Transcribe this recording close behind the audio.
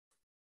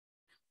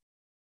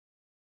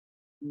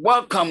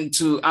Welcome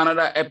to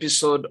another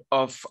episode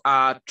of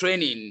our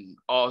training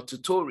or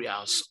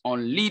tutorials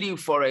on Leading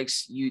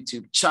Forex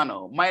YouTube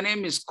channel. My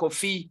name is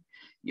Kofi,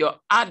 your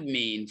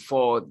admin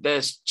for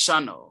this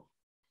channel.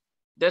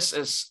 This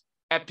is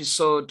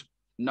episode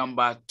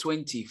number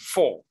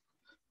 24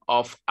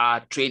 of our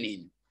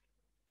training.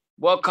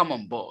 Welcome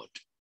on board.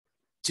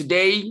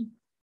 Today,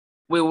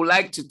 we would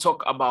like to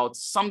talk about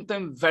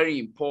something very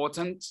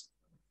important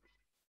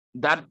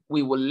that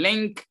we will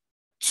link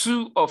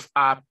two of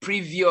our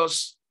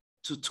previous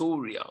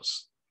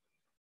tutorials.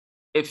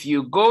 If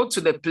you go to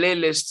the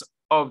playlist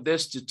of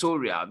this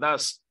tutorial,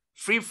 that's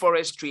Free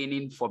Forex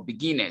Training for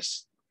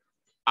Beginners,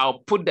 I'll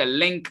put the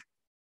link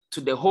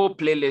to the whole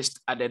playlist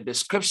at the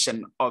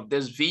description of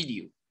this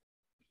video.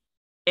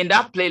 In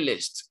that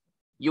playlist,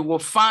 you will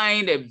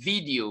find a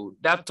video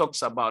that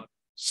talks about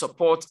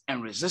support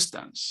and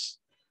resistance.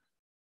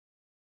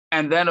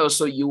 And then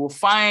also you will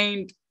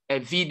find a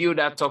video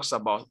that talks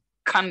about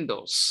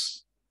candlesticks.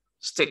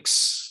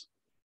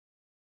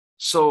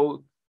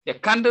 So the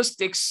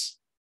candlesticks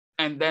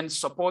and then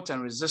support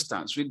and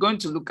resistance. We're going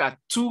to look at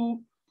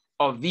two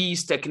of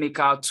these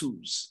technical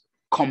tools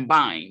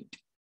combined.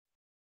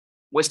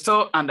 We're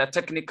still under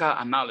technical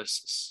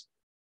analysis.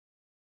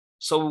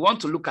 So we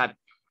want to look at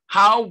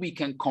how we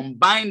can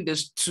combine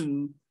these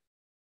two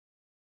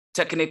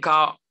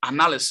technical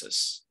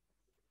analysis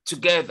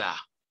together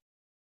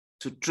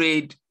to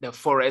trade the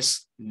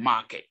Forex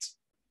market.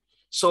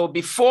 So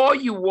before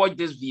you watch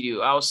this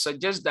video, I'll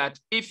suggest that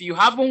if you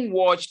haven't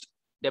watched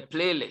the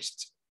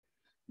playlist,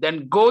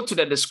 then go to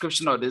the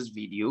description of this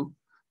video.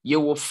 You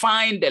will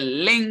find the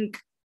link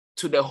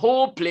to the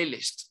whole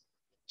playlist.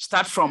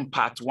 Start from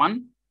part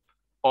 1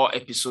 or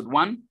episode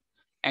 1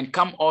 and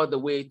come all the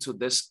way to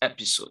this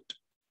episode.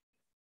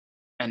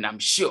 And I'm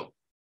sure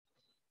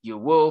you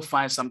will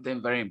find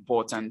something very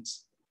important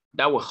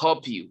that will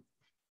help you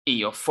in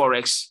your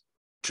Forex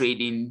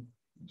trading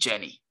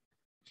journey.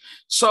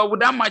 So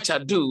without much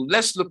ado,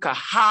 let's look at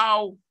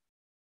how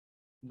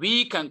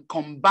we can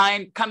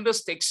combine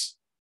candlesticks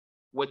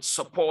with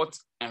support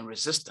and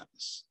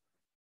resistance.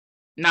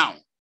 Now,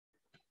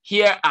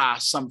 here are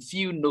some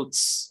few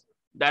notes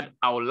that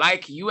I would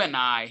like you and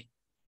I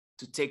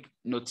to take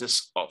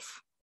notice of.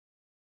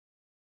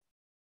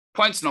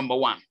 Point number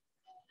 1.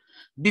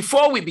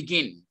 Before we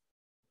begin,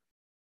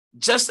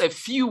 just a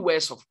few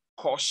words of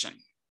caution.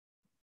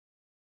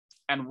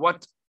 And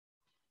what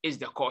is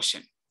the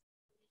caution?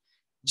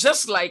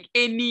 Just like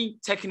any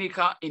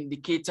technical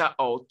indicator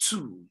or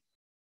tool,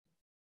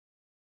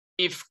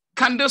 if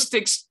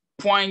candlesticks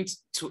point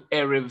to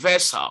a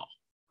reversal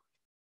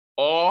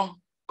or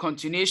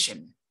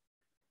continuation,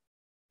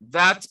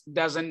 that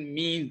doesn't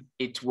mean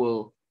it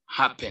will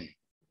happen.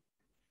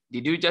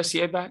 Did you just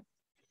hear that?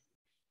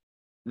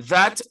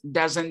 That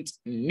doesn't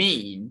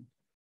mean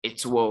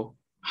it will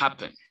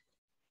happen.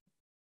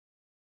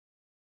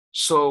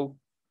 So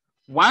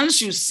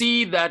once you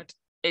see that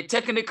a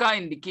technical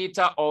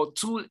indicator or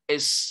tool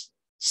is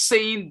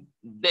saying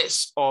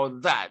this or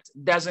that,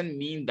 doesn't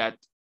mean that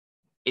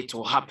it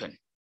will happen.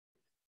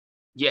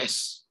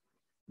 Yes,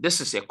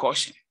 this is a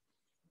caution.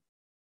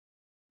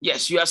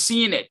 Yes, you are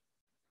seeing it.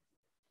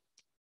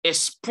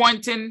 It's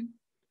pointing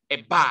a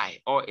buy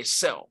or a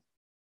sell.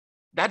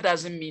 That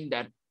doesn't mean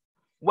that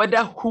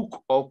whether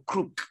hook or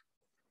crook,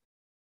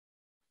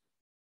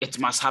 it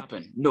must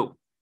happen. No.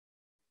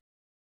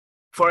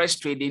 Forex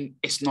trading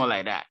is not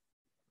like that.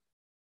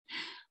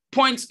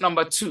 Point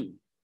number 2,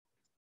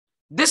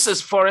 this is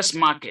Forex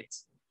market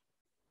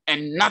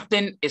and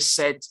nothing is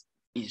set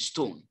in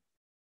stone.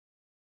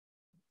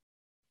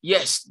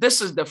 Yes,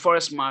 this is the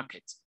Forex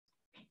market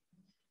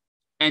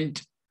and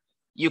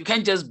you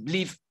can't just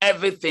believe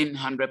everything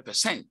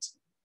 100%.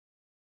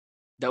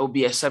 There will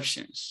be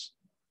exceptions.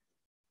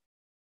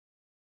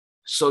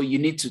 So you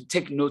need to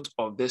take note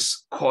of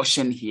this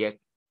caution here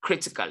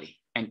critically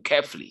and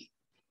carefully.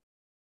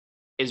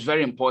 It's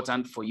very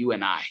important for you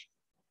and I.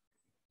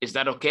 Is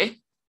that okay?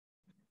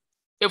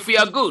 If we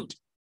are good,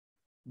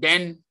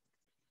 then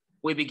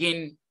we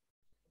begin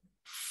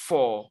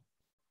for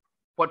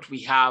what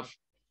we have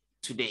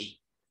today.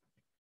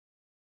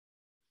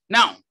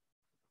 Now,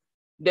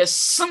 the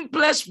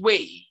simplest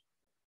way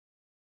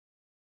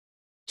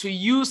to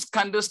use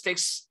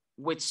candlesticks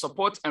with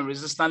support and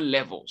resistance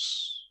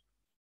levels .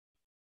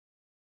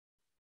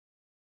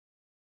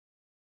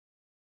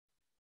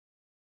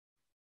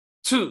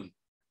 2,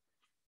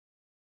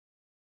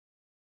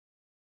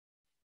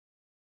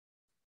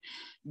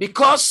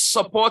 because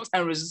support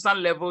and resistance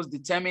levels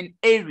determine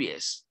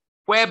areas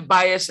where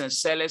buyers and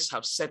sellers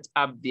have set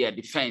up their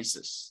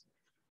defenses.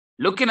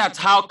 Looking at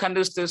how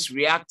candlesticks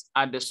react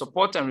at the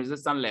support and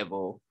resistance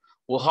level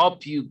will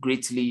help you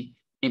greatly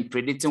in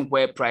predicting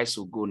where price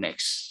will go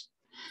next.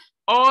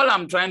 All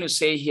I'm trying to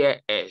say here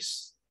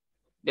is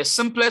the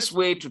simplest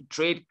way to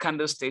trade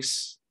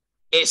candlesticks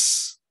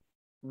is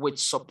with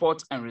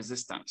support and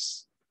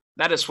resistance.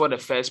 That is what the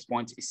first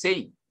point is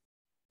saying.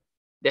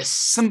 The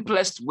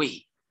simplest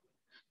way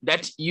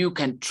that you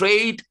can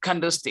trade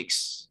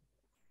candlesticks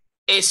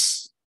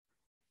is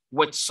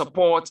with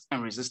support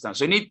and resistance.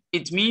 So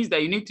it means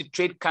that you need to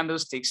trade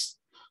candlesticks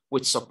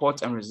with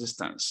support and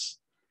resistance.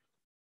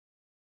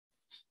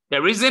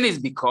 The reason is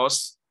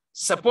because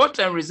support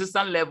and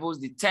resistance levels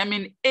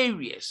determine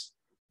areas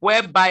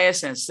where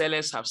buyers and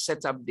sellers have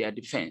set up their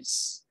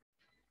defense.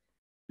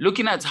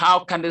 Looking at how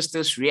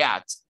candlesticks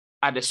react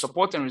at the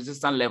support and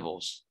resistance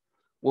levels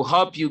will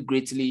help you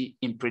greatly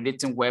in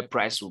predicting where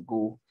price will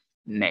go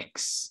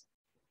next.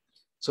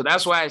 So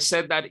that's why I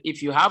said that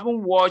if you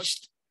haven't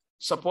watched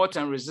support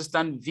and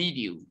resistance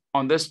video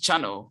on this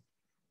channel,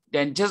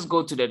 then just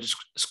go to the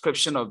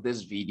description of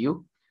this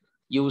video.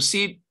 You will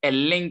see a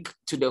link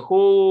to the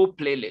whole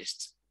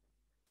playlist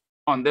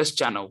on this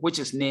channel, which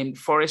is named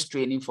Forex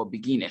Training for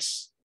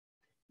Beginners.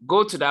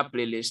 Go to that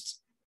playlist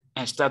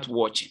and start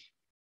watching.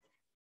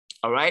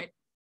 All right,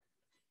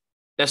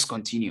 let's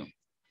continue.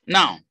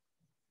 Now,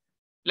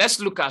 let's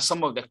look at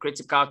some of the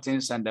critical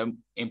things and the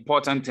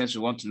important things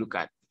we want to look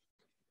at.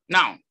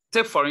 Now,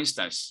 take for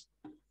instance,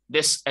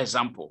 this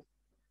example.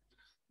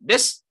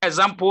 This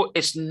example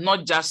is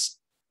not just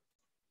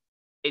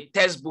a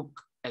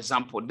textbook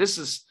example. This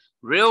is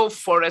real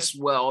Forex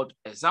world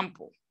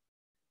example.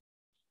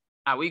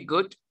 Are we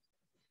good?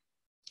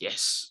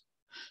 Yes.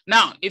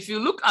 Now, if you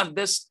look at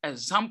this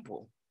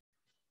example,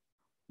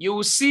 you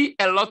will see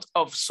a lot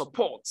of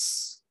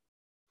supports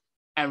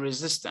and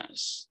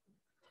resistance.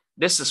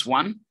 This is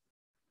one.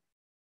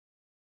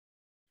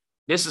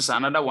 This is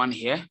another one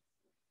here.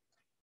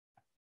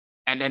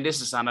 And then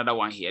this is another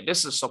one here.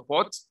 This is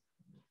support.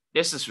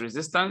 This is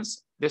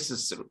resistance. This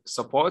is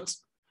support.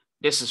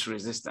 This is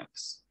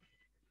resistance.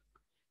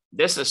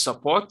 This is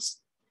support.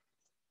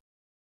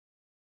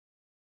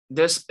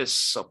 This is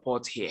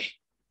support here.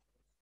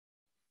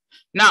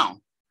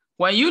 Now,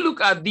 when you look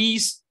at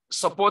these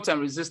support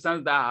and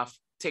resistance that I have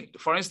taken,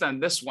 for instance,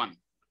 this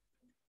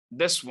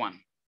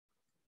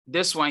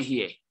one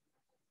here.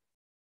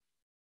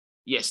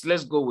 Yes,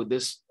 let's go with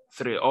this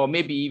three, or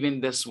maybe even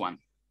this one.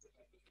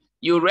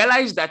 You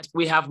realize that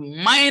we have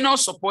minor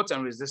support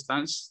and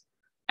resistance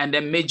and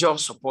then major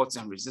support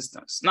and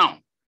resistance. Now,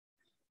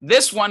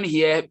 this one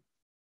here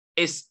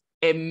is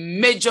a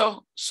major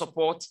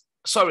support,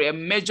 sorry, a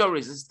major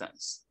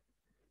resistance.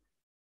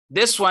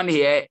 This one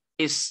here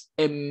is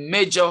a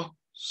major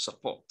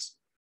support.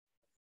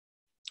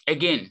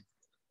 Again,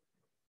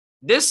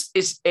 this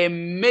is a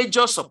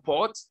major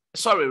support,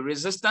 sorry,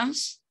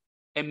 resistance,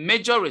 a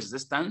major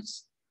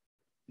resistance.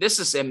 This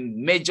is a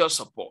major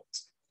support.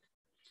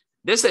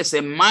 This is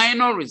a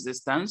minor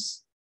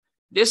resistance.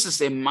 This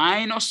is a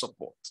minor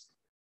support.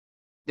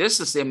 This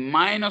is a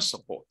minor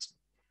support.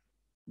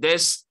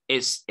 This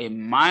is a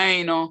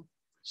minor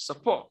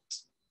support.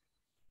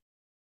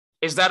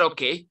 Is that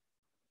okay?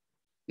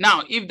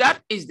 Now, if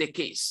that is the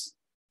case,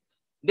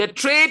 the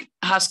trade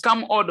has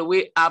come all the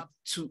way up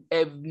to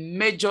a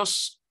major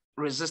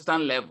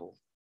resistance level.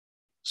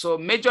 So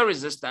major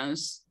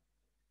resistance,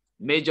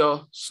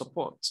 major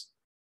support.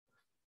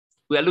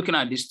 We are looking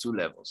at these two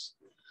levels.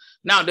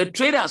 Now, the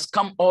trade has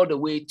come all the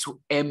way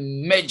to a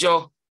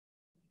major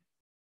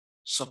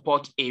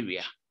support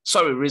area.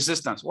 Sorry,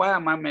 resistance. Why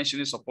am I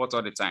mentioning support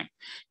all the time?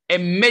 A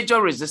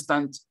major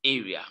resistance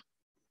area.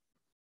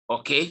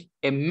 Okay,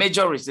 a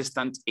major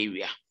resistance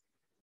area.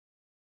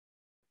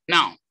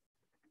 Now,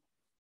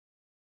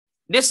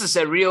 this is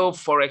a real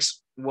Forex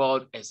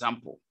world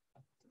example.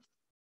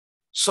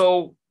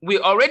 So we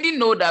already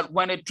know that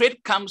when a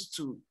trade comes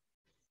to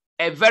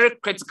a very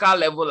critical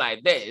level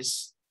like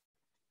this,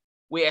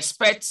 we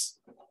expect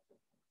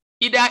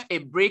either a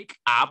break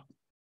up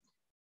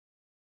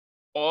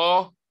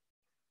or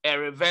a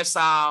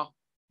reversal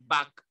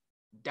back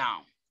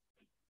down.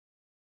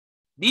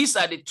 These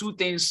are the two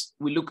things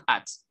we look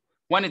at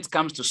when it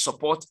comes to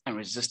support and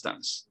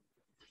resistance.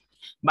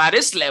 By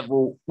this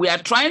level, we are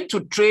trying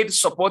to trade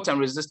support and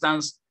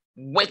resistance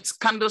with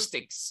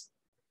candlesticks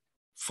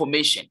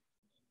formation.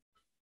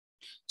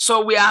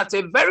 So we are at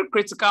a very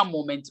critical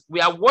moment.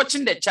 We are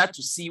watching the chart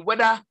to see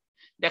whether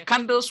the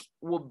candles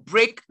will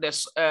break the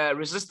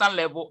resistance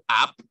level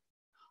up,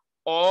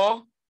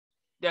 or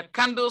the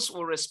candles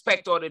will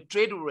respect, or the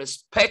trade will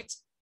respect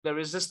the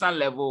resistance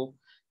level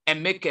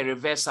and make a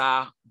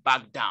reversal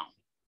back down.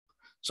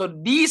 So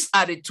these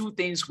are the two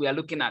things we are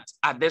looking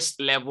at this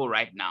level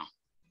right now.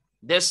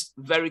 This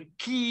very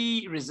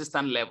key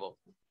resistance level,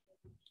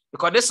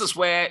 because this is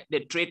where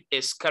the trade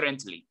is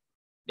currently.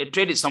 The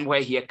trade is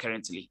somewhere here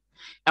currently,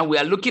 and we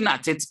are looking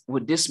at it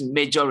with this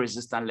major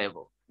resistance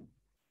level.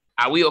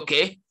 Are we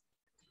okay?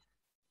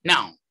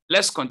 Now,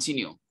 let's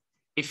continue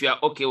if you are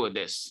okay with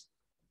this.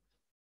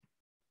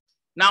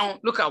 Now,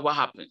 look at what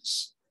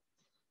happens.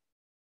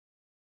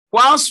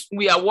 Whilst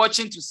we are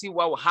watching to see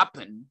what will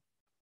happen,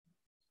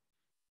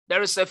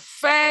 there is a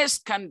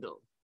first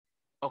candle,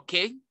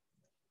 okay?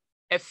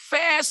 A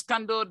first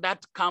candle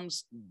that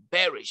comes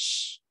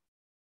bearish.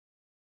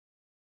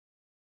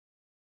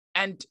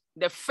 And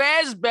the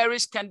first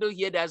bearish candle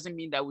here doesn't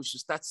mean that we should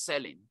start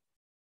selling.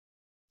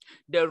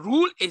 The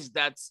rule is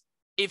that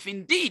if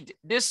indeed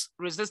this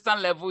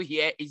resistance level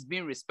here is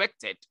being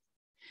respected,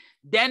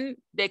 then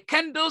the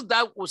candles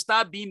that will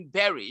start being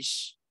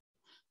bearish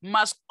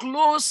must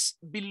close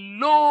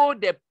below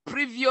the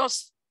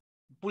previous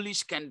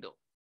bullish candle.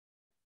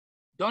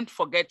 Don't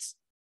forget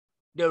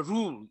the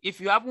rule. If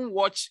you haven't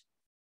watched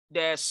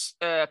the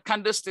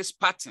candlesticks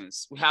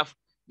patterns, we have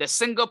the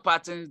single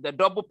patterns, the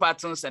double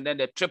patterns, and then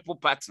the triple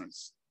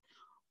patterns.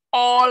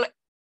 All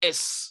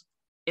is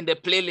in the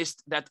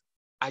playlist that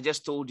I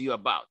just told you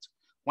about.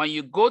 When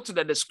you go to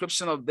the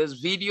description of this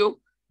video,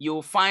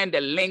 you'll find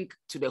a link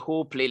to the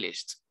whole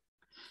playlist.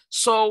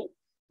 So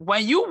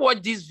when you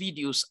watch these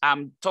videos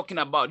I'm talking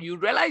about, you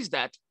realize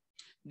that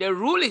the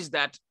rule is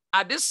that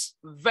at this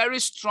very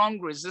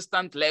strong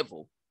resistance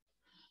level,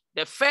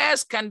 the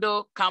first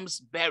candle comes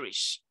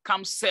bearish,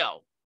 comes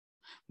sell.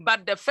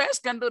 But the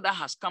first candle that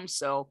has come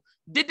sell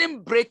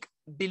didn't break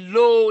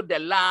below the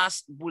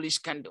last bullish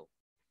candle.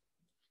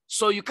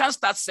 So you can't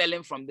start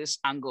selling from this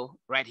angle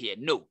right here.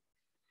 No,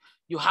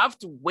 you have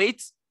to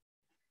wait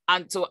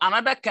until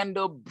another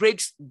candle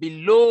breaks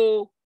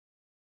below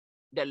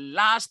the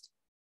last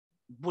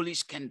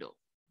bullish candle.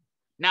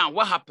 Now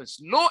what happens?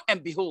 Lo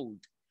and behold,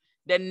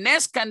 the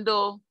next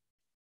candle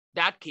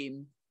that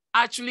came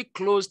actually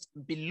closed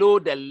below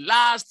the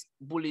last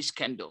bullish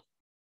candle.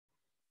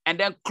 And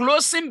then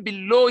closing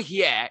below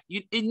here,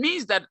 it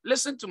means that,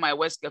 listen to my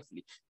words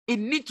carefully, it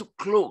needs to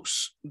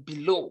close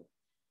below.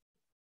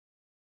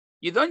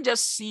 You don't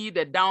just see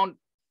the down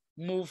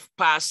move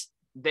past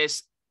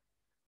this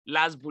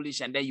last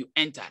bullish and then you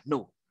enter.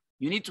 No,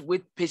 you need to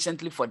wait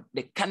patiently for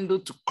the candle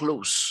to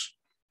close.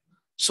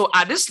 So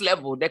at this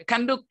level, the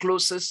candle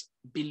closes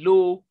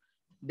below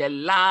the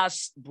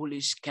last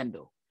bullish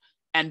candle.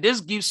 And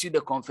this gives you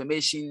the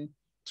confirmation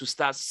to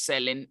start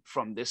selling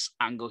from this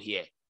angle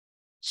here.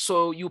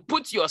 So you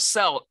put your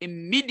sell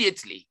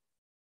immediately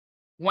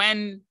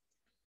when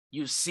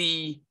you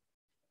see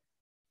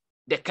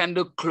the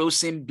candle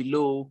closing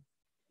below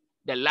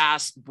the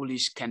last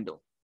bullish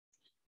candle.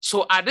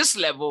 So at this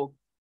level,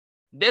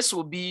 this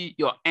will be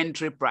your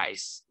entry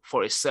price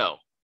for a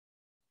sell.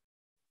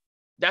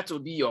 That will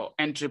be your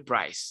entry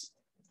price,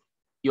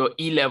 your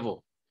E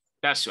level.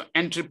 That's your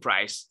entry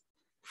price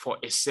for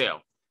a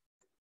sell.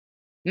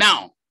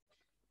 Now,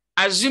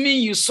 assuming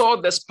you saw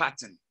this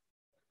pattern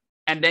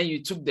and then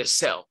you took the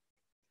sell,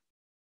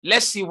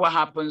 let's see what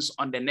happens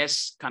on the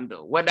next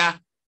candle, whether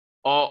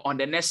or on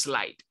the next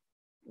slide,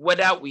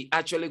 whether we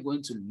actually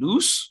going to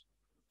lose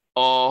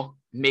or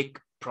make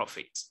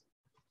profit.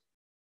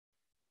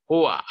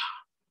 Oh,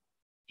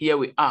 here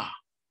we are.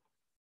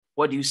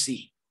 What do you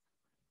see?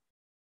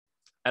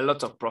 A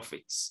lot of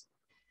profits.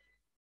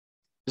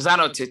 Is that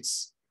not it?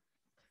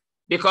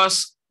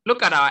 Because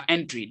look at our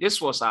entry.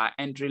 This was our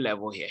entry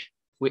level here.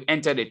 We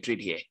entered the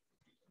trade here.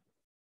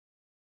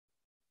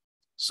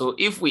 So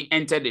if we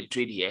enter the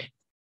trade here,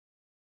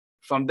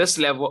 from this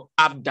level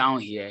up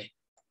down here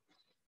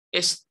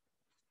is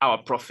our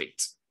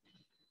profit.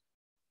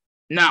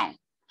 Now,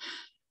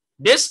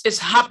 this is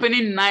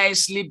happening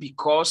nicely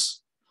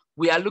because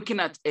we are looking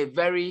at a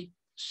very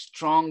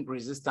strong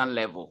resistance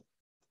level,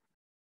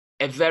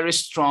 a very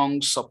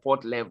strong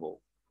support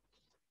level,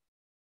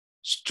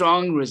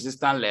 strong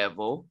resistance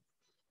level,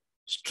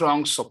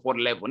 strong support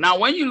level. Now,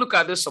 when you look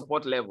at this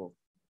support level,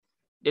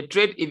 the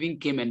trade even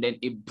came and then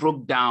it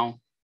broke down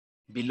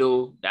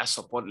below that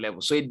support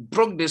level. So it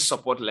broke this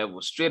support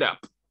level straight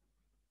up.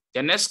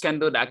 The next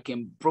candle that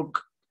came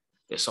broke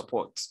the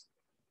support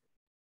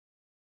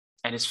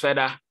and it's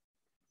further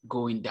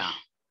going down.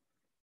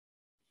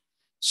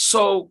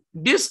 So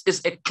this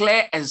is a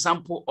clear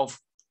example of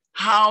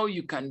how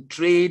you can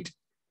trade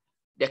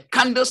the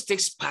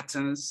candlesticks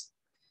patterns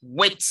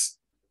with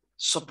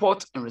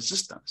support and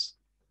resistance.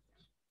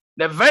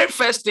 The very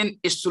first thing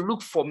is to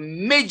look for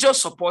major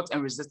support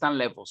and resistance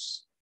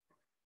levels.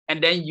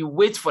 And then you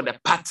wait for the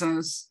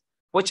patterns,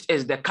 which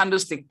is the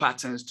candlestick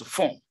patterns, to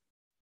form.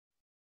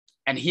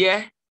 And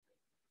here,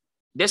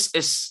 this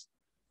is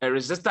a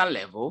resistance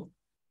level.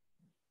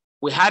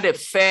 We had a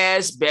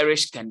first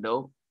bearish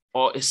candle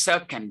or a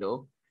sell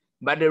candle,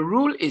 but the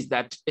rule is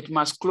that it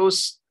must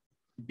close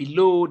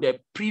below the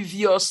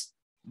previous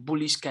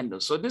bullish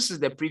candle. So this is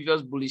the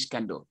previous bullish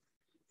candle.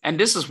 And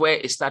this is where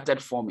it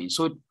started forming.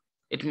 So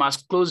it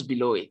must close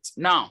below it.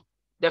 Now,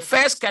 the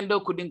first candle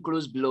couldn't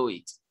close below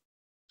it.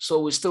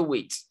 So we still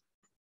wait.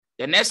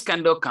 The next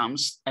candle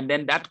comes and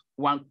then that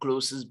one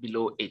closes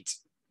below it.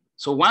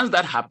 So once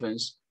that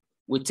happens,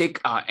 we take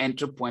our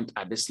entry point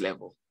at this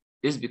level.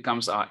 This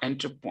becomes our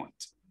entry point.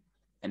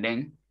 And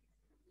then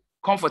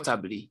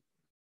comfortably,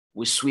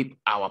 we sweep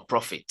our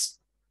profit.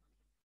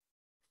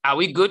 Are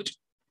we good?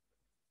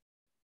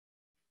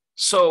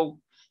 So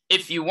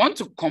if you want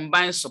to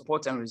combine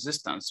support and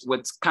resistance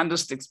with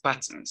candlesticks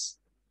patterns,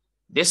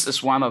 this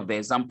is one of the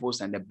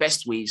examples and the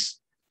best ways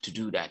to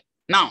do that.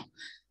 Now,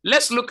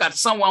 let's look at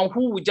someone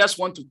who would just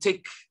want to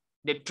take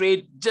the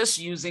trade just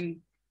using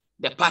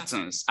the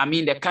patterns. I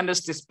mean, the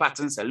candlesticks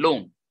patterns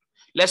alone.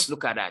 Let's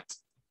look at that.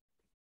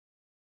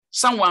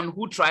 Someone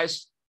who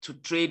tries to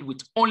trade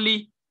with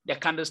only the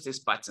candlesticks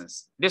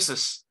patterns. This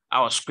is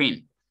our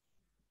screen.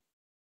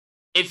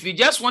 If you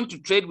just want to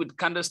trade with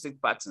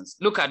candlestick patterns,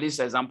 look at this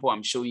example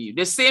I'm showing you.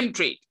 The same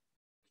trade.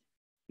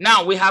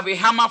 Now we have a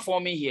hammer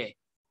forming here.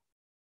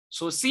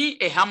 So see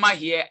a hammer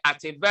here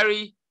at a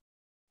very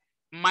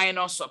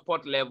minor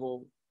support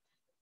level.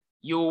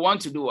 You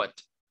want to do what?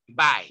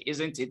 Buy,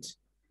 isn't it?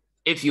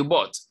 If you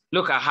bought,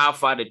 look at how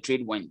far the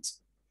trade went.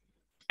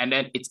 And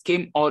then it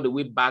came all the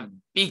way back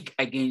big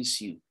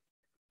against you.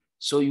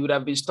 So you would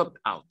have been stopped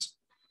out.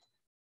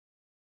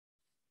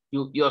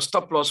 Your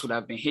stop loss would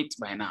have been hit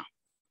by now.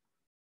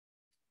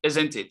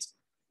 Isn't it?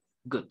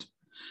 Good.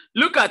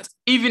 Look at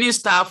evening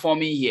star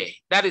forming here.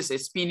 That is a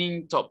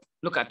spinning top.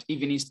 Look at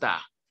evening star.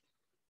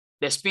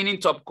 The spinning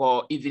top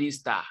called evening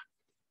star.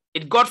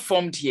 It got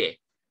formed here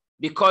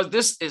because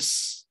this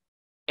is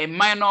a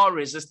minor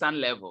resistance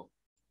level.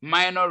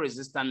 Minor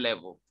resistance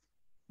level.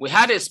 We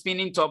had a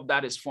spinning top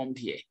that is formed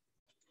here.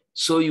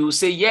 So you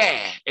say,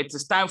 yeah, it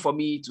is time for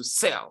me to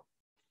sell.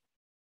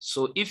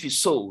 So if you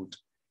sold,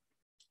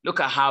 look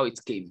at how it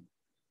came.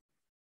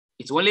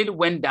 It only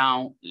went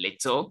down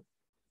little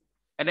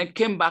and then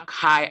came back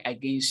high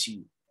against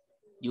you.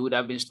 You would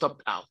have been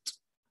stopped out.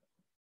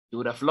 You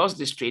would have lost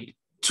this trade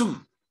too.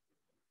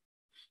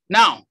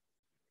 Now,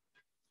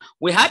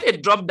 we had a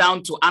drop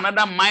down to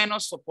another minor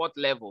support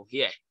level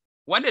here.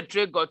 When the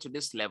trade got to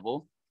this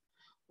level,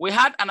 we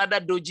had another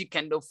doji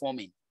candle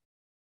forming.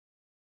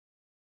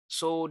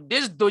 So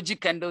this doji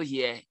candle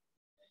here,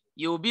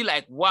 you'll be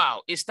like,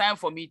 wow, it's time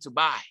for me to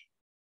buy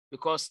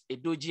because a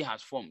doji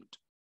has formed.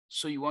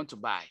 So you want to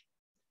buy.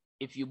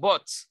 If you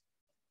bought,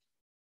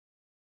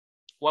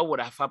 what would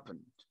have happened?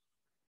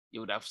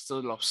 You would have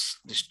still lost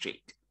this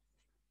trade.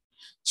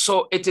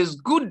 So it is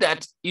good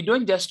that you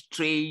don't just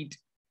trade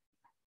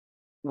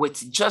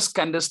with just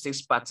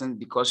candlesticks patterns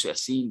because you're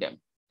seeing them.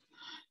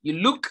 You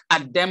look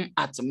at them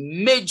at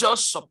major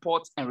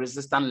support and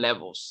resistance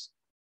levels.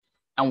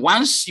 And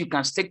once you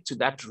can stick to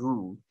that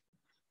rule,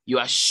 you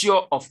are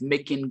sure of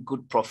making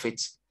good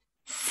profits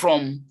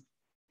from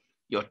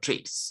your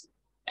trades.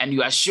 And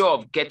you are sure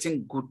of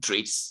getting good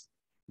trades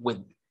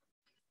with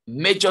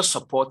major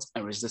support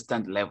and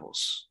resistance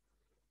levels.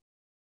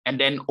 And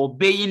then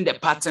obeying the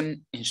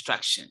pattern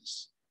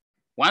instructions.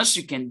 Once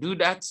you can do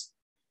that,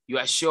 you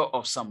are sure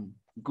of some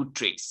good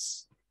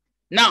trades.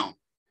 Now,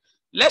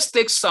 let's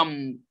take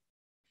some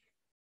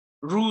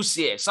rules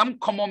here, some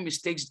common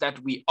mistakes that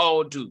we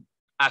all do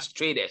as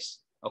traders.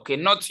 Okay,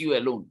 not you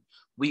alone.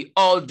 We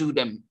all do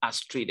them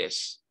as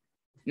traders.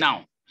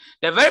 Now,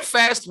 the very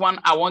first one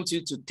I want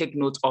you to take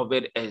note of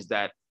it is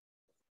that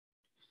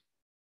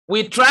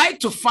we try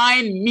to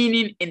find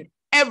meaning in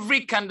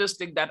every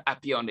candlestick that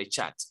appears on the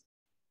chart.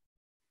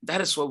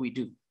 That is what we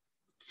do.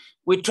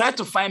 We try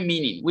to find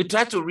meaning. We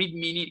try to read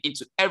meaning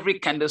into every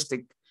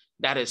candlestick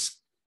that is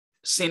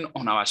seen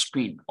on our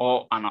screen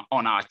or on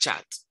our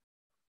chart.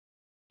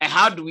 And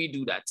how do we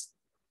do that?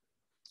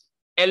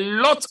 A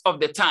lot of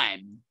the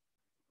time,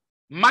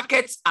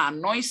 markets are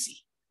noisy.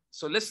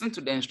 So listen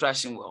to the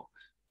instruction well.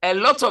 A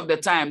lot of the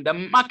time, the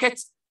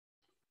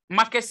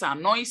markets are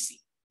noisy.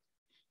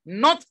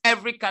 Not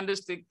every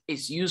candlestick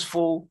is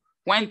useful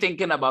when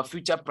thinking about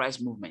future price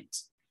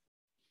movements.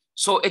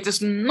 So it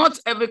is not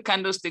every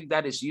candlestick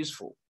that is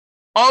useful.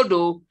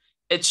 Although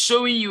it's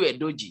showing you a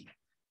doji,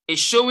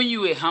 it's showing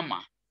you a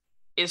hammer,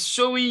 it's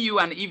showing you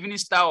an evening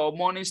star or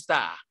morning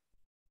star,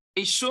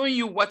 it's showing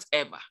you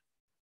whatever.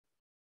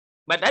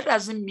 But that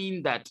doesn't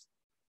mean that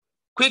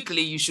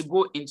quickly you should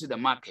go into the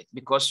market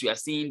because you are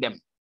seeing them.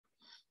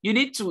 You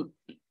need to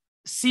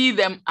see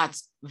them at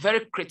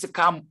very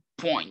critical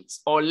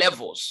points or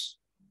levels.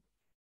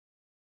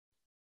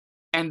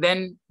 And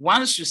then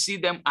once you see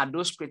them at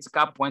those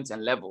critical points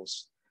and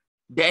levels,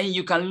 then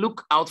you can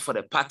look out for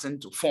the pattern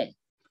to form.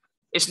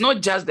 It's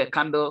not just the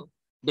candle,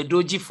 the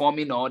doji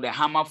forming or the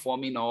hammer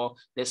forming or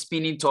the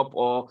spinning top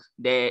or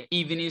the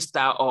evening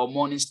star or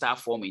morning star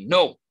forming.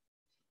 No.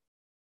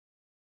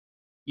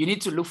 You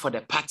need to look for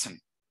the pattern.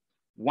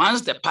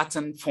 Once the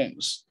pattern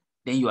forms,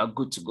 then you are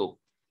good to go.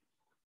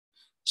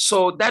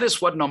 So that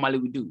is what normally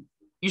we do.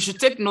 You should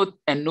take note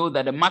and know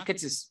that the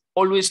market is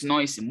always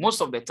noisy,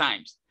 most of the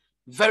times,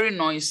 very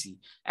noisy.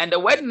 And the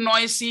word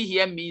noisy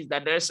here means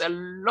that there's a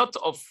lot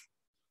of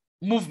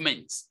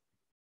movements.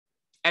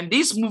 And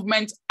these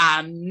movements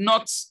are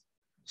not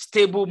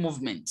stable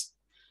movements.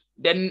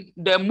 Then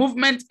the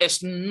movement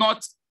is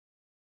not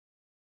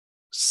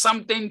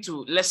something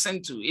to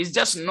listen to. It's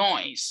just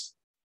noise.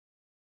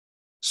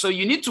 So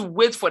you need to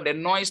wait for the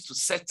noise to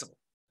settle.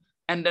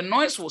 And the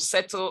noise will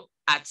settle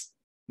at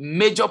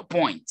major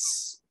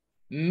points,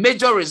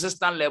 major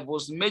resistance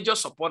levels, major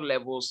support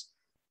levels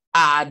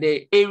are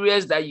the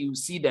areas that you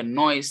see the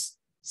noise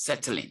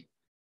settling.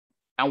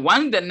 And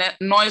when the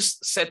noise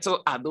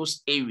settles at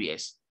those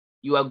areas,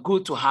 you are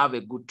good to have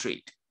a good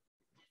trade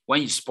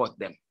when you spot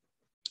them.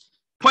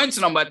 Point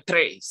number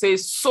 3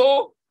 says,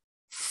 so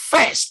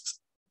first,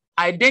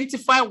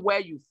 identify where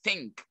you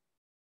think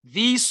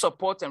these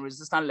support and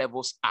resistance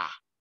levels are,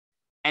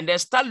 and then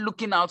start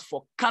looking out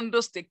for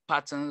candlestick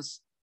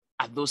patterns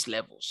at those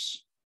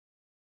levels.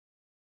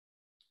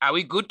 Are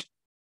we good?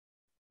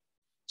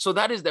 So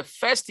that is the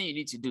first thing you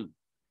need to do.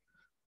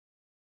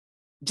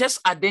 Just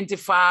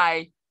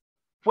identify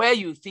where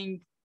you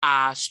think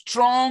are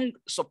strong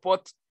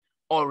support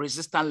or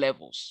resistance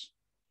levels.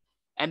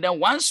 And then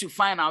once you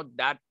find out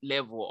that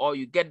level or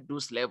you get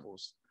those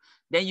levels,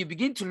 then you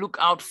begin to look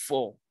out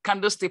for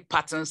candlestick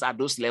patterns at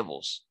those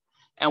levels.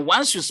 And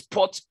once you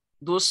spot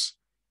those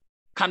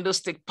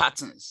candlestick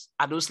patterns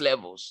at those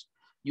levels,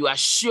 you are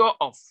sure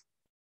of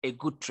a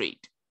good trade.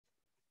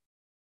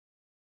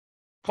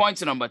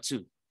 Point number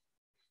 2.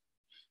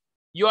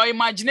 Your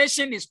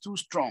imagination is too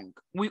strong.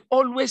 We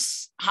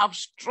always have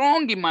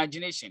strong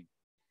imagination.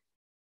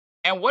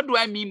 And what do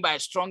I mean by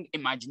strong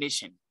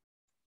imagination?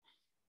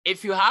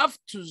 If you have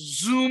to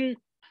zoom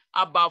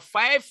about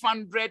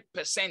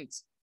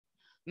 500%,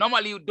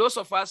 normally those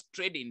of us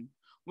trading,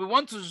 we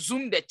want to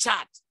zoom the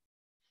chart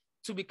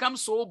to become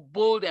so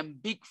bold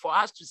and big for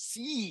us to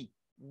see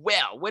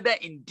well whether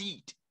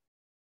indeed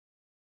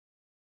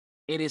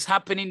it is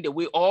happening the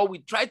way, or we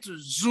try to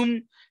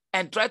zoom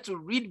and try to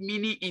read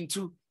meaning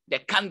into the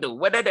candle,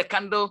 whether the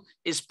candle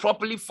is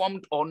properly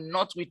formed or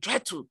not. We try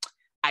to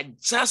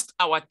adjust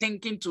our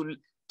thinking to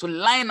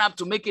line up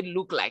to make it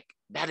look like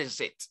that is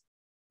it.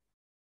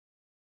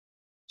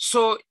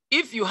 So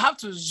if you have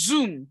to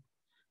zoom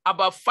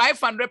about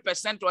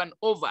 500% or an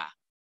over,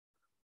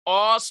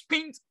 or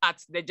squint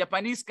at the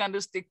Japanese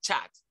candlestick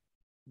chart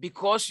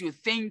because you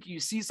think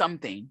you see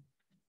something,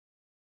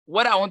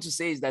 what I want to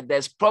say is that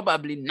there's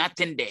probably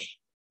nothing there,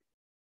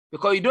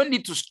 because you don't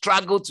need to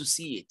struggle to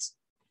see it.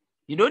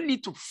 You don't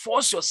need to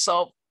force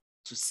yourself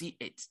to see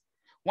it.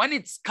 When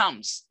it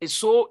comes, it's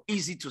so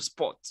easy to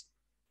spot.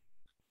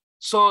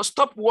 So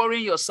stop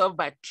worrying yourself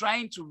by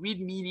trying to read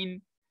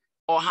meaning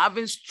or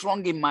having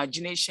strong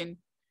imagination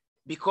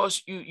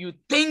because you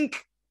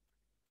think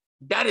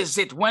that is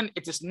it when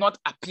it is not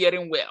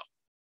appearing well.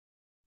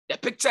 The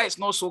picture is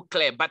not so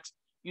clear, but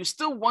you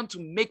still want to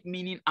make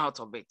meaning out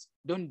of it.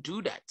 Don't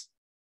do that.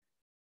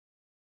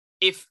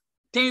 If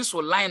things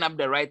will line up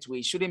the right way,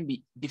 it shouldn't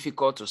be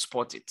difficult to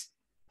spot it.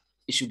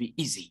 It should be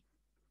easy.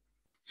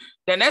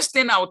 The next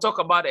thing I will talk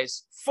about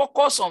is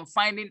focus on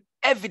finding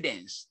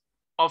evidence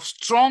of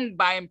strong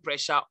buying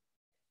pressure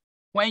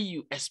when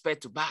you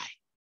expect to buy,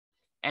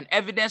 and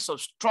evidence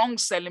of strong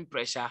selling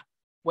pressure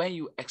when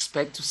you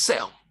expect to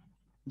sell.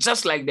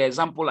 Just like the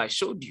example I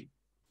showed you.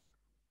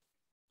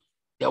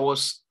 There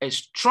was a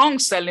strong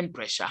selling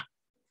pressure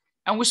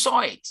and we saw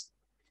it.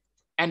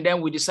 And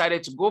then we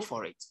decided to go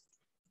for it.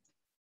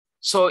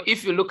 So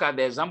if you look at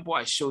the example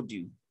I showed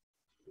you,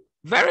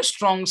 very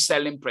strong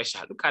selling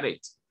pressure. Look at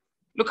it.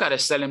 Look at the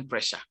selling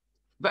pressure.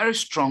 Very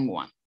strong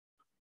one.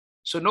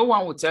 So no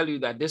one will tell you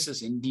that this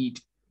is indeed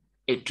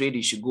a trade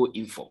you should go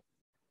in for.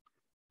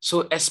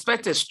 So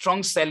expect a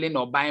strong selling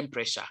or buying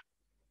pressure.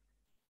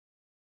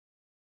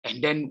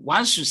 And then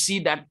once you see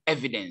that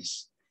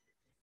evidence,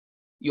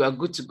 you are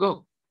good to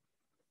go.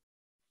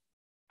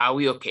 Are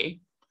we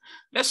okay?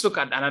 Let's look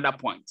at another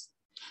point.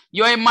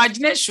 Your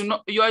imagination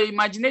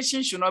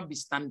should not be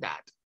standard.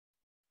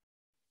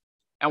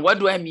 And what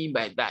do I mean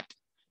by that?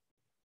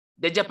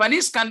 The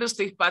Japanese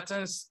candlestick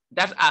patterns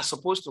that are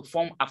supposed to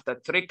form after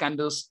 3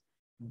 candles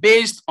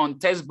based on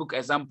textbook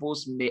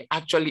examples may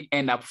actually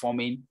end up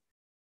forming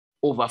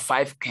over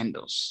 5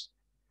 candles.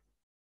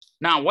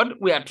 Now, what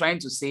we are trying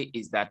to say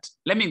is that,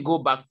 let me go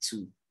back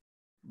to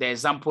the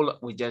example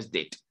we just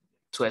did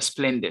to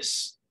explain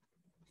this.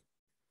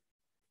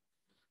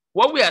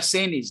 What we are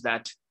saying is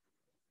that,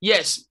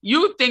 yes,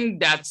 you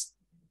think that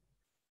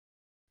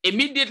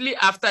immediately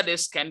after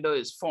this candle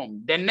is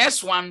formed, the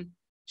next one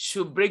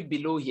should break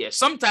below here.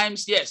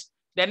 Sometimes, yes,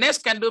 the next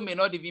candle may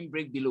not even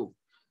break below.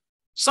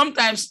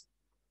 Sometimes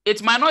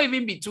it might not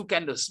even be 2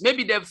 candles.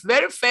 Maybe the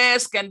very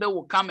first candle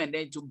will come and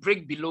then to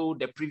break below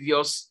the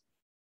previous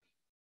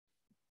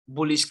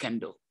bullish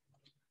candle.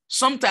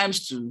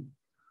 Sometimes too,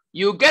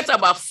 you get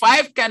about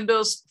 5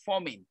 candles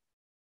forming.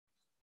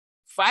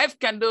 5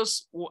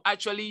 candles will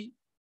actually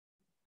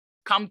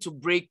come to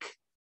break.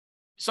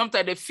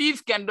 Sometimes the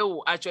 5th candle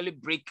will actually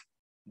break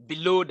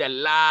below the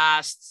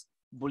last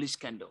bullish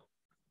candle.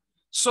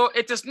 So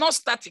it is not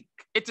static.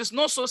 It is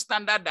not so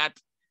standard that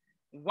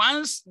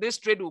once this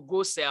trade will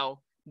go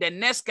sell, the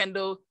next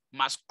candle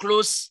must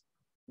close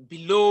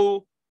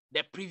below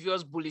the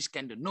previous bullish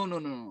candle.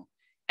 No.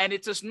 And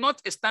it is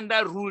not a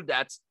standard rule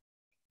that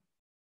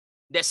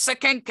the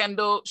second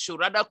candle should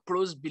rather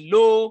close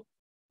below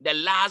the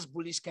last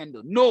bullish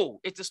candle. No,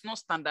 it is not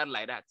standard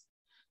like that.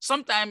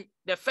 Sometimes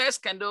the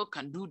first candle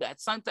can do that.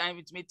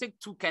 Sometimes it may take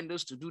 2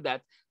 candles to do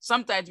that.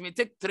 Sometimes it may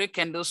take 3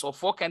 candles or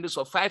 4 candles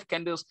or 5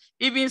 candles,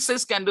 even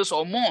 6 candles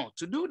or more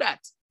to do that,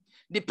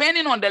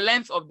 depending on the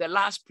length of the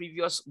last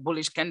previous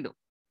bullish candle.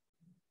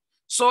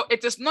 So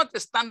it is not a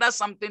standard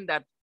something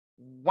that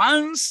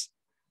once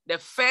the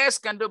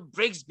first candle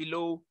breaks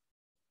below,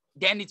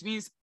 then it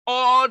means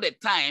all the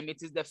time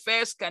it is the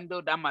first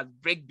candle that must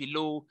break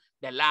below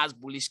the last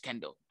bullish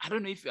candle. I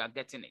don't know if you are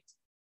getting it.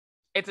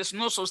 It is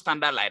not so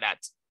standard like that.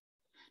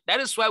 That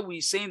is why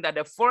we're saying that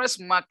the forex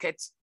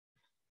market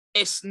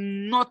is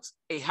not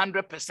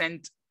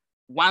 100%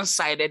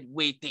 one-sided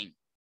way thing.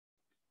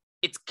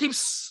 It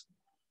keeps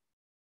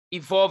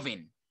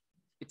evolving.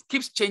 It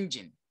keeps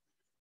changing.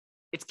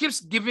 It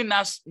keeps giving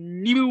us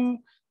new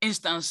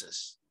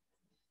instances,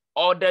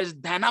 or there's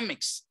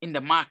dynamics in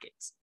the market.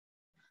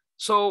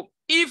 So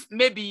if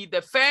maybe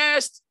the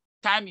first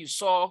time you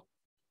saw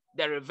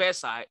the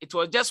reversal, it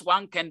was just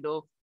one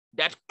candle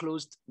that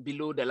closed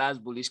below the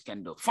last bullish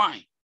candle,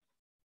 fine.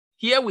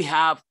 Here we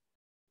have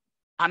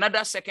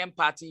another second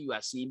pattern you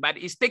are seeing, but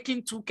it's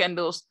taking two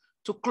candles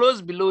to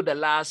close below the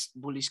last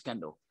bullish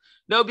candle.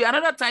 There will be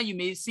another time you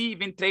may see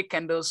even three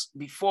candles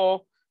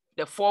before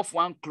the fourth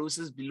one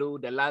closes below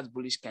the last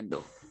bullish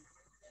candle.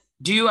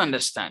 Do you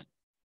understand?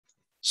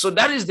 So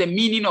that is the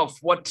meaning of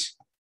what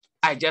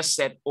I just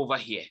said over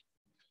here,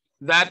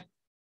 that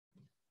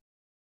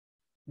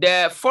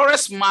the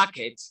Forex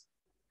market,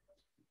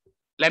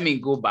 let me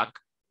go back.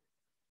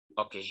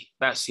 Okay,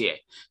 that's here.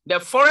 The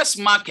Forex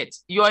market,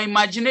 your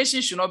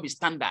imagination should not be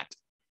standard,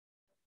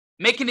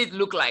 making it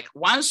look like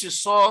once you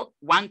saw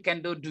one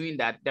candle doing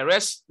that, the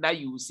rest that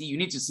you see, you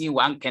need to see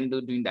one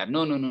candle doing that.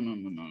 No.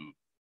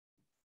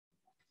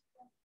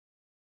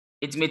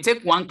 It may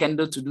take one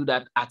candle to do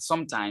that at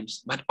some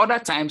times, but other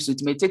times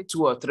it may take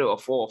 2 or 3 or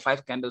 4 or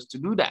 5 candles to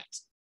do that.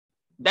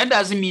 That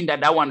doesn't mean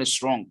that that one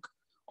is wrong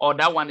or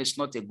that one is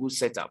not a good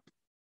setup.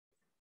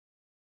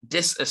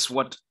 This is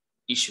what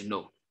you should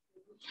know.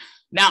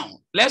 Now,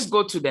 let's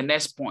go to the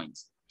next point.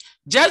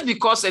 Just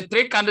because a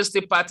 3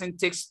 candlestick pattern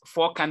takes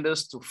 4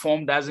 candles to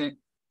form doesn't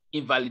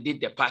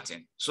invalidate the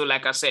pattern. So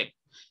like I said,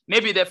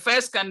 maybe the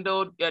first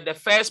candle, the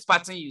first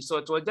pattern you saw,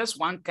 it was just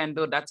one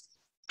candle that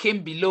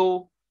came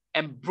below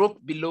and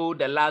broke below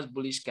the last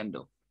bullish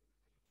candle.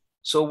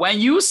 So when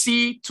you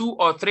see 2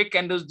 or 3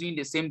 candles doing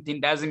the same thing,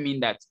 doesn't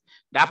mean that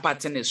that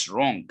pattern is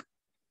wrong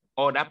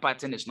or that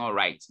pattern is not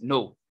right.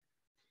 No.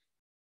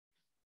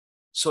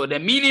 So the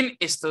meaning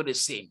is still the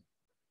same.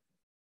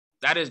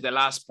 That is the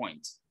last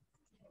point.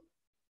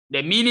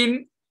 The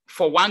meaning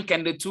for 1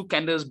 candle, 2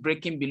 candles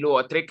breaking below,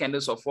 or 3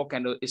 candles or 4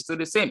 candles is still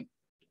the same.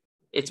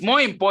 It's more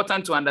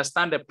important to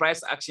understand the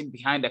price action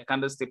behind the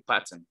candlestick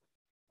pattern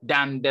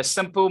than the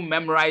simple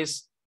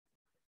memorizing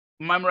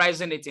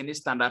it in its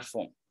standard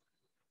form.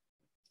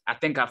 I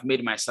think I've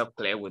made myself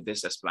clear with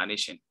this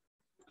explanation.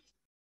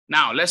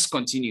 Now let's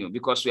continue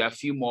because we have a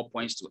few more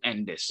points to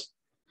end this.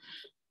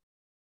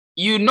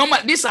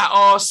 These are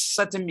all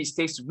certain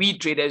mistakes we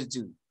traders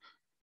do.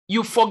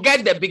 You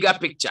forget the bigger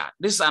picture.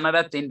 This is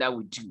another thing that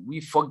we do.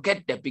 We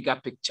forget the bigger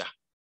picture.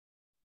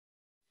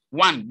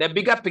 One, the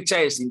bigger picture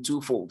is in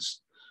 2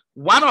 folds.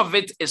 One of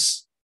it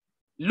is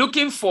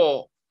looking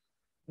for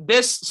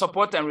this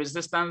support and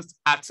resistance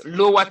at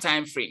lower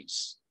time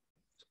frames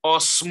or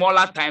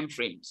smaller time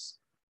frames.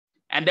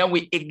 And then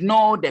we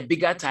ignore the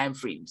bigger time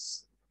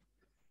frames.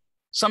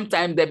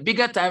 Sometimes the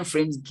bigger time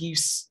frames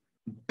gives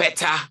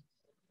better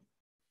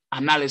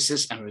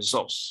analysis and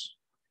results,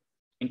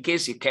 in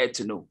case you care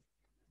to know.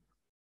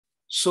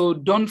 So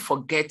don't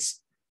forget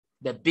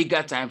the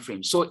bigger time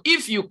frame. So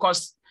if you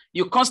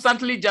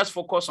constantly just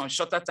focus on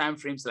shorter time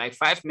frames like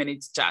 5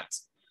 minutes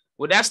charts,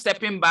 without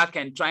stepping back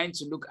and trying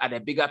to look at a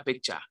bigger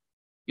picture,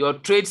 your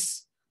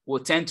trades will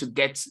tend to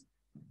get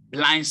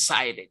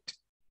blindsided.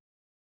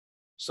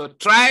 So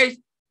try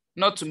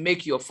not to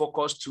make your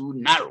focus too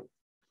narrow,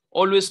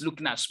 always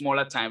looking at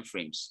smaller time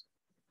frames.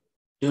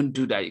 Don't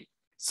do that.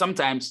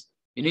 Sometimes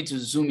you need to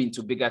zoom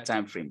into bigger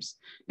time frames.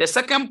 The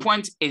second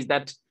point is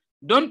that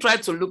don't try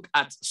to look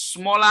at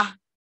smaller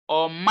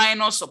or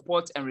minor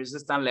support and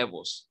resistance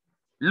levels.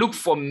 Look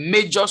for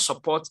major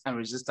support and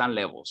resistance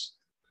levels.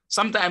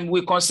 Sometimes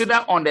we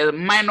consider on the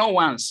minor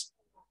ones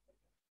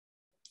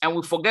and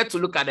we forget to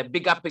look at the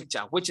bigger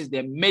picture, which is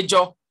the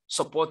major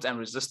support and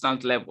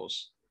resistance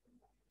levels.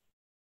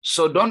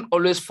 So don't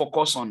always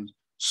focus on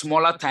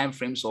smaller time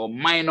frames or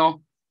minor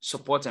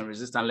support and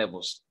resistance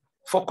levels.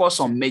 Focus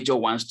on major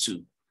ones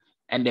too.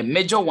 And the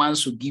major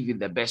ones will give you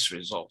the best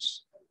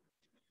results.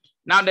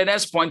 Now, the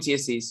next point here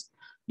says,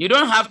 you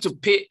don't have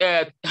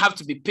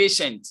to be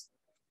patient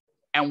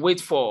and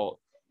wait for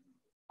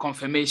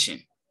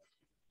confirmation.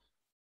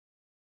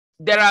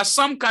 There are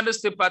some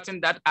candlestick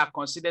patterns that are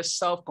considered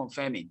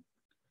self-confirming,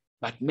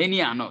 but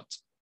many are not.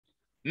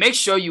 Make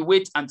sure you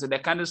wait until the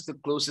candlestick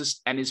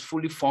closes and is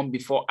fully formed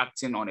before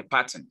acting on a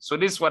pattern. So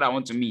this is what I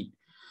want to mean.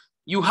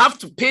 You have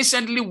to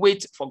patiently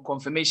wait for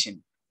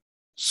confirmation.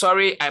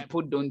 Sorry, I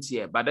put don't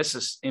here, but this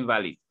is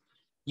invalid.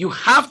 You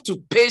have to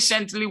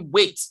patiently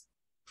wait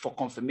for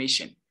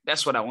confirmation.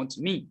 That's what I want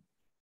to mean.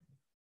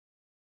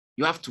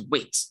 You have to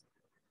wait.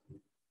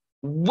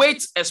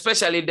 Wait,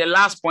 especially the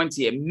last point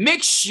here.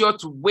 Make sure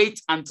to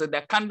wait until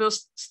the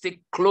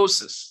candlestick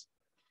closes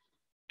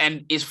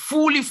and is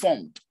fully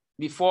formed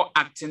before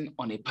acting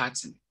on a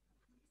pattern.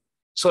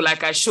 So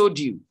like I showed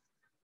you,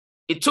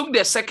 it took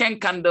the second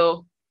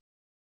candle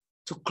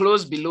to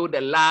close below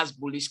the last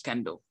bullish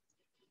candle.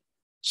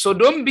 So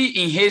don't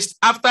be in haste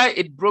after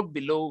it broke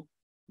below,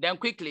 then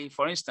quickly,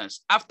 for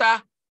instance,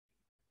 after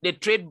the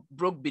trade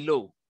broke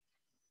below,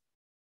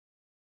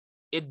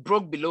 it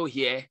broke below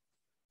here.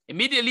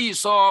 Immediately you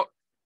saw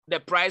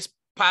the price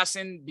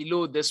passing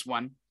below this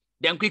one,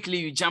 then quickly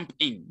you jump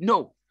in.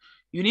 No,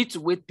 you need to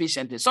wait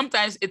patiently.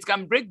 Sometimes it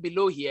can break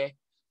below here,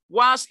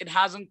 whilst it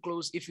hasn't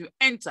closed, if you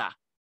enter,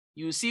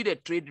 you see the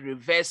trade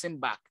reversing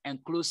back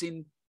and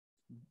closing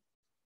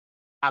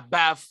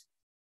above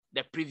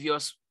the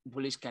previous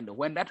bullish candle.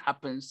 When that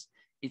happens,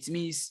 it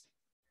means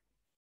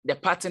the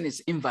pattern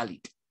is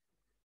invalid.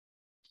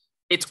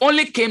 It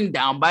only came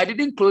down, but it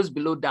didn't close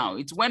below down.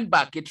 It went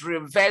back, it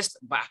reversed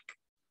back.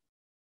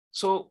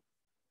 So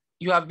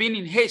you have been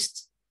in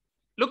haste.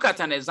 Look at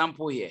an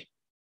example here.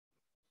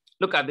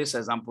 Look at this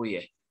example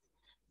here.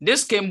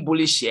 This came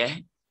bullish here,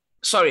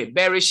 sorry,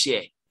 bearish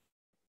here,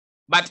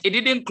 but it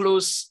didn't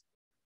close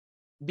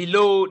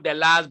below the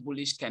last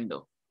bullish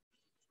candle.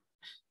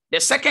 The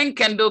second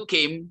candle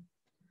came,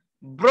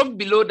 broke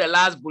below the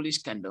last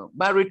bullish candle,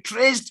 but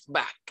retraced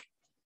back.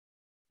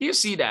 You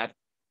see that?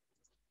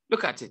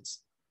 Look at it.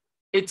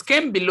 It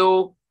came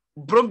below,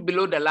 broke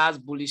below the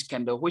last bullish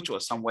candle, which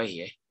was somewhere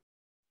here,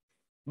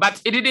 but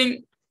it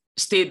didn't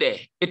stay there.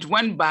 It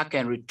went back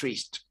and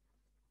retraced.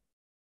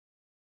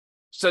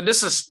 So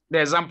this is the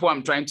example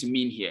I'm trying to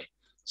mean here.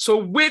 So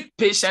wait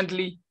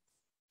patiently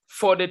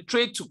for the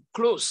trade to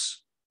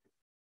close.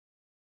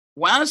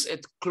 Once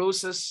it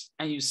closes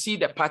and you see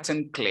the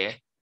pattern clear,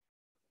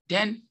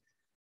 then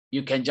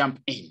you can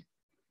jump in.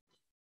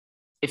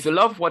 If you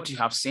love what you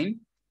have seen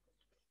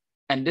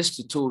and this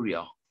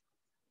tutorial,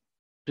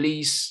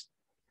 please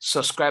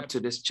subscribe to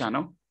this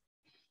channel.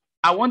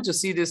 I want to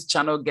see this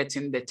channel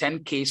getting the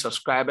 10K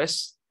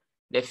subscribers,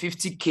 the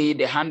 50K,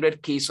 the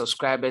 100K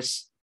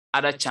subscribers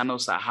other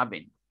channels are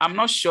having. I'm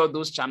not sure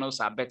those channels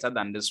are better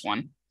than this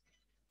one.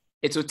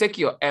 It will take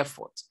your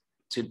effort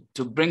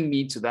to bring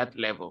me to that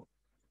level.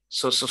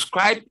 So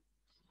subscribe,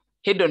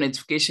 hit the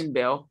notification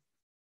bell,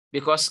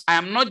 because I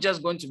am not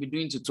just going to be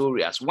doing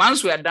tutorials.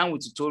 Once we are done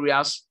with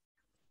tutorials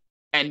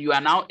and you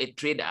are now a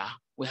trader,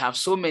 we have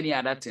so many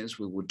other things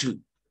we will do.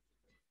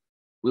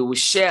 We will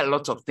share a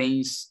lot of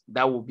things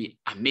that will be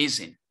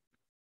amazing.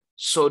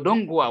 So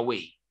don't go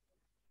away.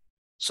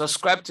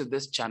 Subscribe to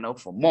this channel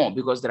for more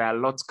because there are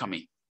lots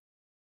coming.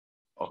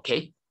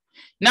 Okay.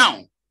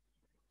 Now,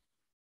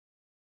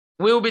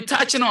 we will be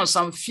touching on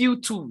some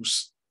few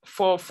tools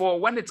for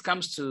when it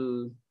comes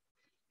to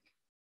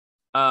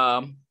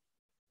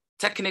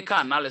technical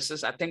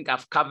analysis. I think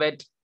I've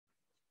covered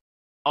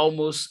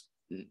almost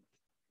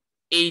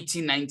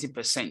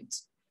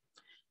 80–90%.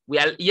 We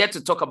are yet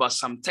to talk about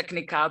some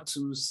technical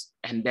tools,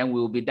 and then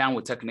we will be done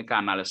with technical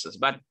analysis.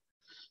 But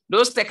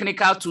those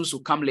technical tools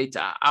will come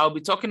later. I'll be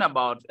talking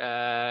about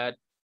the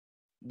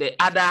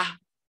other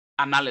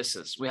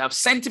analysis. We have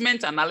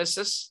sentiment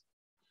analysis,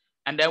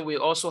 and then we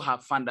also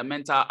have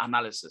fundamental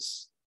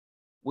analysis.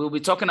 We'll be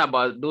talking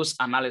about those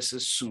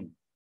analysis soon.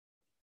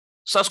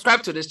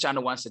 Subscribe to this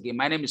channel once again.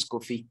 My name is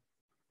Kofi,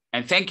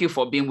 and thank you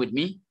for being with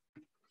me.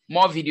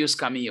 More videos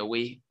coming your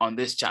way on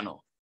this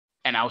channel,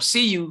 and I'll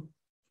see you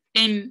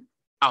in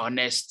our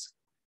next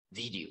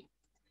video.